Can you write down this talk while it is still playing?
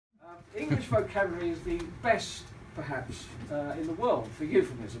English vocabulary is the best, perhaps, in the world for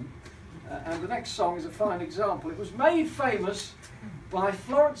euphemism. And the next song is a fine example. It was made famous by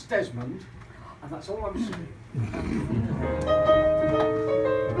Florence Desmond, and that's all I'm saying.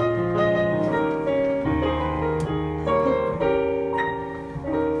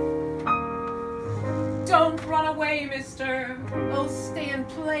 Don't run away, mister. Oh, stay and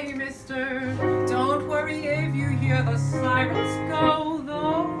play, mister. Don't worry if you hear the sirens go,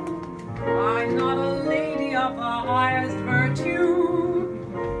 though I'm not a lady of the highest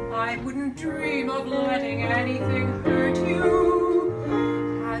virtue. I wouldn't dream of letting anything hurt you.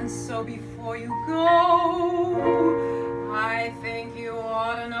 And so before you go, I think you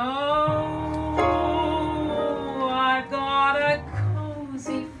ought to know I've got a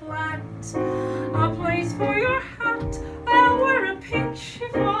cozy flat, a place for your hat. I'll wear a pink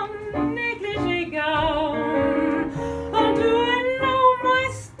chiffon negligee gown. Oh, do I know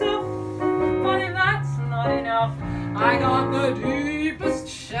my stuff? But if that's not enough, I got the deepest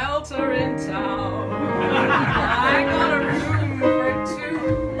shelter in town. I got a room for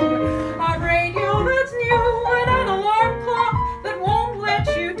two, a radio that's new, and an alarm clock that won't let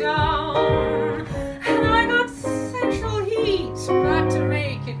you down. And I got central heat, but to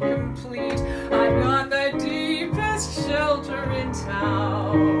make it complete, I've got the deepest shelter in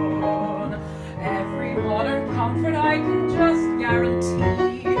town. Every modern comfort I can just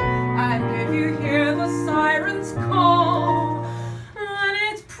guarantee, and if you hear the sirens call, then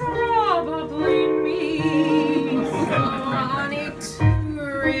it's probably me. So honey, to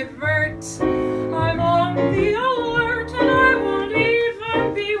revert, I'm on the alert, and I won't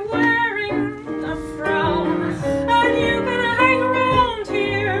even be wearing a frown. And you can hang around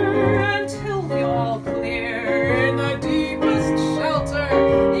here until we all clear in the deepest shelter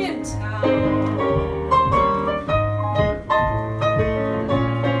in town.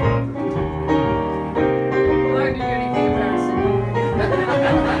 Learn to do anything embarrassing.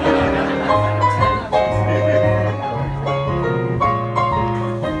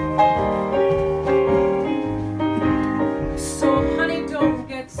 So honey, don't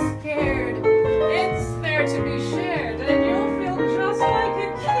get scared. It's there to be shared, and you'll feel just like a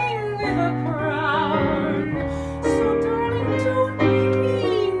king with a crown. So darling, don't be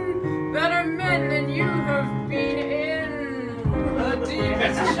mean. Better men than you have been in the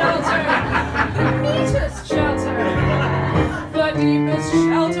deepest shelter, the neatest shelter, the deepest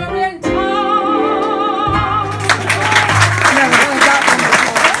shelter